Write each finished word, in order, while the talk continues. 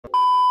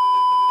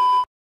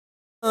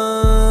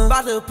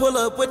about to pull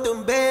up with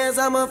them bands,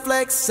 I'ma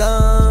flex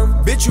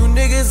some. Bitch, you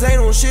niggas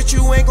ain't on shit,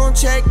 you ain't gon'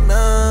 check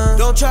none.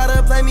 Don't try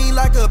to play me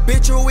like a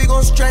bitch or we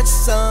gon' stretch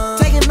some.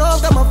 Taking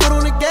off, got my foot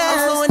on the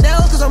gas. I'm slowing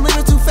down cause I'm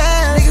living too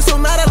fast. Niggas so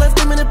mad I left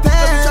them in the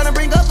past. Tryna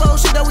bring up old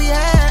shit that we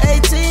had.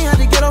 18, had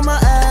to get on my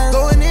ass.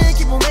 Going in,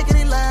 keep on making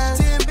it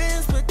last. 10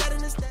 bins, put that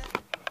in the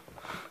stack.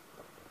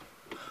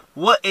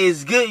 What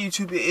is good,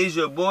 YouTube? It is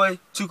your boy,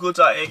 Too Cool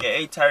Talk,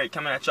 aka Tyreek,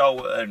 coming at y'all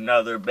with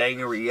another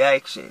banger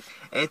reaction.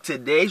 And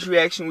today's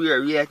reaction, we are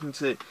reacting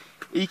to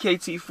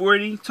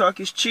EKT40,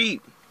 Talk is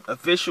Cheap,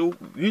 official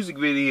music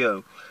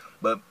video.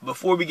 But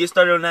before we get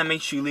started on that,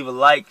 make sure you leave a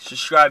like,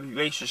 subscribe if you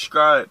ain't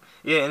subscribed.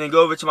 Yeah, and then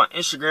go over to my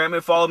Instagram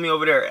and follow me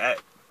over there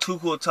at Too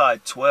Cool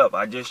Talk 12.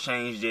 I just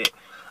changed it.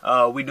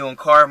 We doing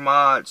car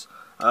mods.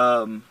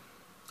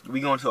 We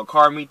going to a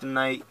car meet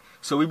tonight.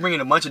 So we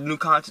bringing a bunch of new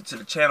content to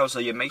the channel. So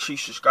yeah, make sure you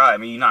subscribe. I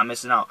mean, you're not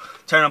missing out.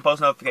 Turn on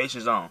post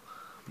notifications on.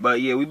 But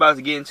yeah, we about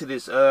to get into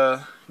this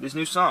this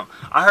new song.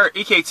 I heard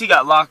EKT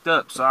got locked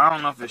up, so I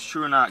don't know if it's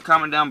true or not.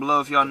 Comment down below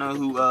if y'all know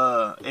who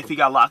if he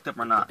got locked up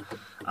or not.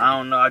 I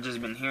don't know. I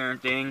just been hearing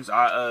things.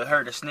 I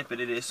heard a snippet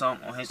of this song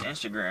on his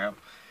Instagram.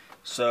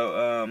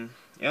 So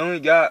it only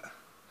got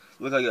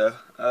look like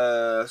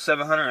a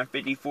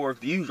 754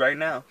 views right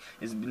now.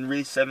 It's been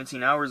released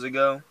 17 hours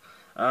ago.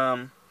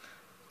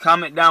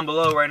 Comment down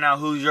below right now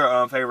who's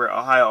your favorite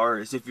Ohio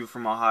artist if you're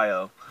from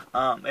Ohio.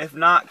 If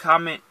not,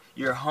 comment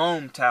your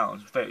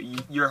hometown,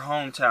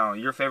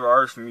 your favorite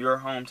artist from your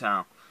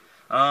hometown.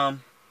 I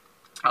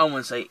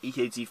wouldn't say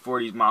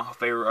EKT40 is my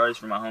favorite artist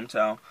from my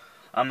hometown.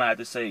 I'm gonna have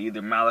to say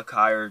either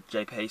Malachi or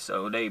J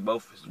Peso. They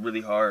both is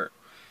really hard.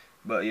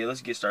 But yeah, let's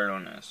get started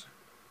on this.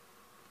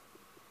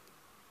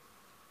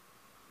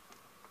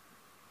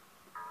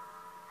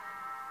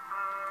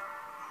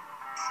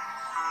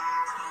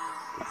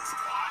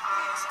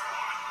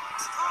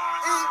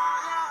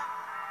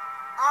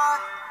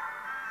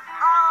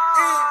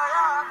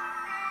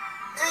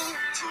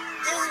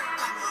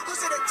 Who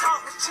said the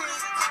talk is cheap?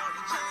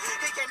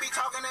 He can't be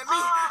talking to me.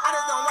 I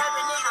just don't wipe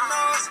a nigga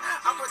nose.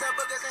 I put the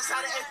boogers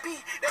inside the AP.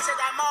 They said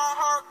I'm all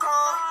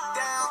hardcore.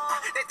 Down.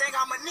 They think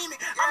I'm anemic.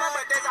 I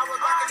remember days I was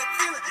rocking the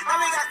feeling. Now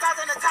we got stars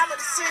on the top of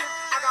the ceiling.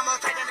 I got more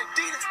tight than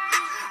Adidas.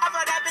 I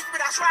felt that bitch, but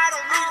I swear I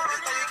don't need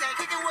it. So you can't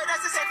kick it with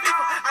us, it's that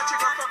people. I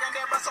trick her fucking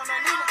that bus on the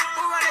Nina.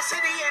 Who run the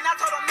city and I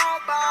told them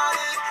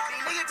nobody.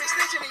 These niggas be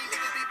snitching, these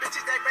niggas be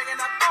bitches, they bringing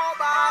up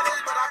nobody.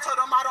 But I told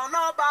them I don't know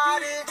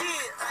nobody.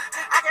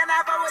 Yeah, I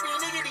cannot fuck with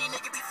these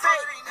niggas be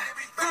fake.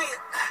 Yeah,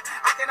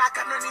 I cannot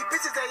come to these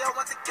bitches, they all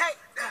want the cake.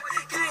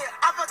 Yeah,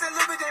 I fucked a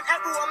little bit them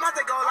April a month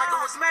ago like it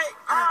was May.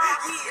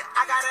 Yeah,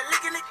 I got a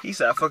lick in it. He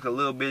said I fucked a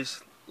little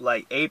bitch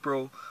like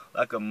April,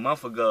 like a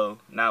month ago,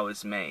 now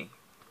it's May.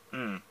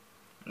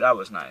 That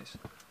was nice.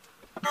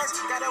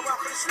 Gotta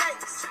walk for the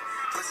snakes.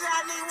 Pussy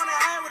I need wanna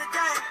hang with a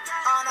gang.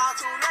 Oh, not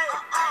too late.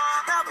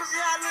 Now pussy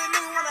I need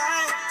nigga wanna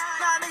hang.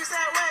 Nah, niggas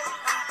that way.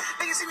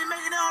 Niggas see me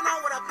making, they don't know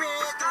what I've been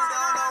through. They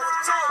don't know what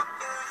it take.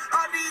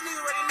 All these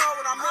niggas already know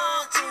what I'm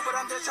into, but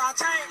I'm just trying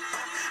to change.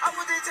 I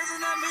was just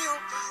chasing that meal.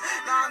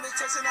 Now I'm just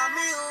chasing that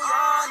meal.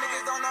 Y'all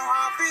niggas don't know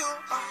how I feel.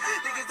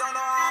 Niggas don't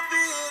know how I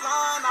feel.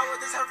 I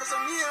was just hurt for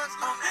some years.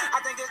 I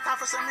think it's time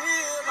for some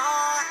heal.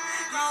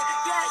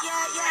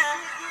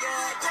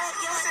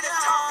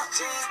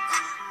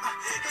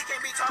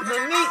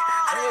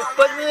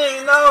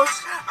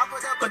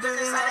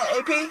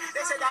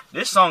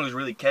 This song is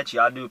really catchy.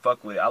 I do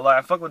fuck with it.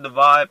 I fuck with the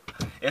vibe.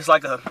 It's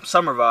like a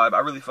summer vibe. I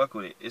really fuck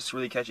with it. It's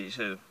really catchy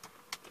too.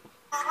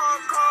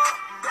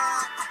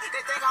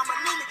 They think I'm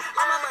anemic.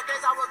 I remember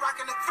days I was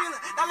rocking the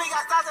feeling. Now we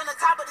got stars on the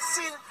top of the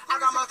ceiling. I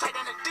got more tight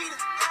than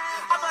Adidas.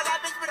 I felt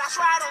that bitch, but I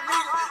swear I don't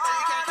need it. So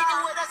you can't kick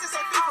it with us, it's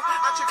that people.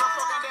 I trick her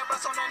fucking that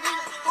bus on the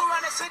Nina. Who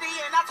run the city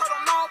and I told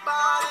them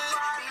nobody.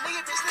 These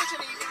niggas be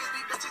snitching, these niggas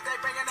be bitches, they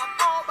bringing up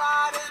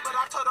nobody. But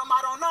I told them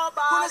I don't know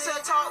nobody. When I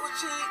said talk was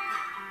cheap,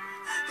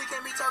 he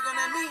can't be talking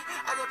to me.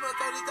 I just put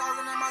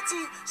 30,000 in my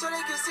teeth so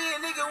they can see a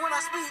nigga when I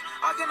speak.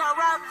 I cannot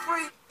rap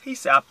free. He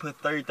said I put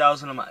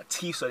 30,000 in my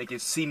teeth so they can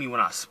see me when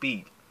I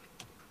speak.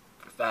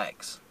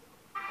 Facts.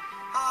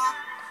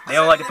 They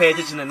don't like to pay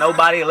attention to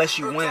nobody unless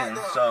you win,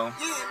 so.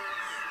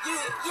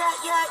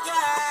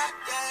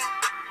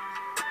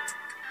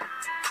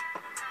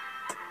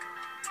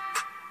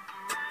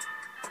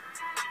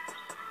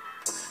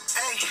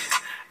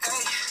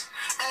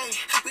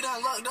 We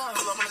done locked down.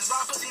 Pull up on this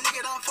bar, pussy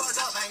nigga done fucked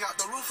up. Hang out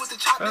the roof with the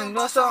chop.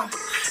 What's up?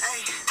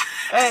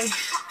 Hey.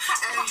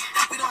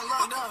 We done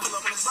locked down. Pull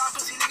up on this bar,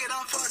 pussy nigga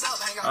done fucked up.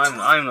 Hang out. I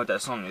don't even know what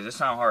that song is. It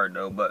sound hard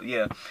though, but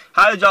yeah.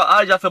 How did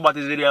y'all feel about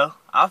this video?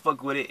 I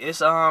fuck with it. It's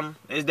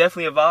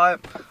definitely a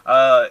vibe.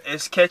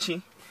 It's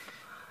catchy.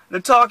 The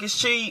talk is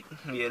cheap.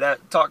 Yeah,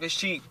 that talk is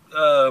cheap.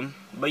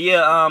 But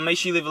yeah, make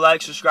sure you leave a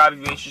like, subscribe if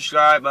you ain't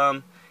subscribed.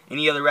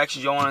 Any other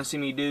reactions y'all want to see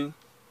me do?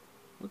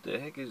 What the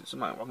heck is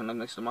somebody walking up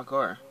next to my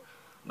car?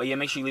 But yeah,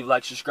 make sure you leave a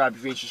like, subscribe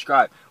if you ain't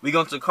subscribed. We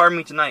going to the car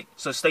meet tonight,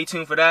 so stay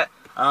tuned for that.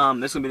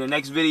 This gonna be the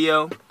next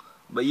video.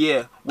 But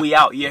yeah, we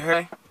out. You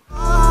heard?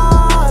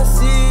 I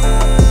see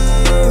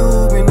you.